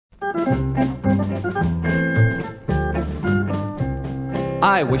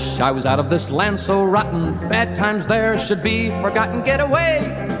I wish I was out of this land so rotten. Bad times there should be forgotten. Get away,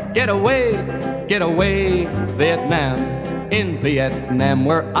 get away, get away, Vietnam. In Vietnam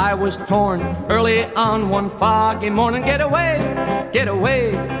where I was torn early on one foggy morning. Get away, get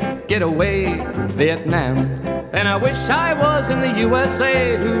away, get away, Vietnam. And I wish I was in the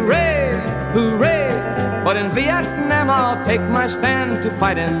U.S.A. Hooray, hooray. But in Vietnam I'll take my stand to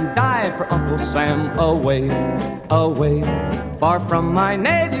fight and die for Uncle Sam. Away, away, far from my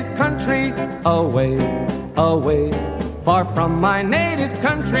native country. Away, away, far from my native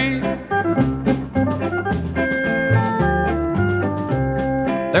country.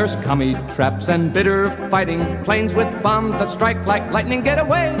 There's commie traps and bitter fighting, planes with bombs that strike like lightning. Get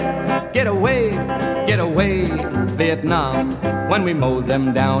away, get away, get away, Vietnam. When we mow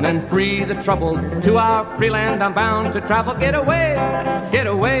them down and free the troubled, to our free land I'm bound to travel. Get away, get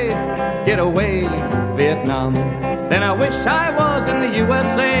away, get away, Vietnam. Then I wish I was in the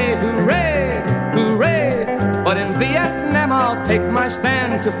U.S.A. Hooray, hooray. But in Vietnam I'll take my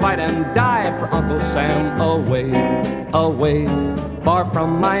stand to fight and die for Uncle Sam. Away, away, far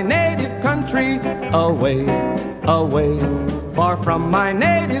from my native country. Away, away, far from my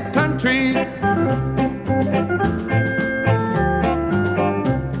native country.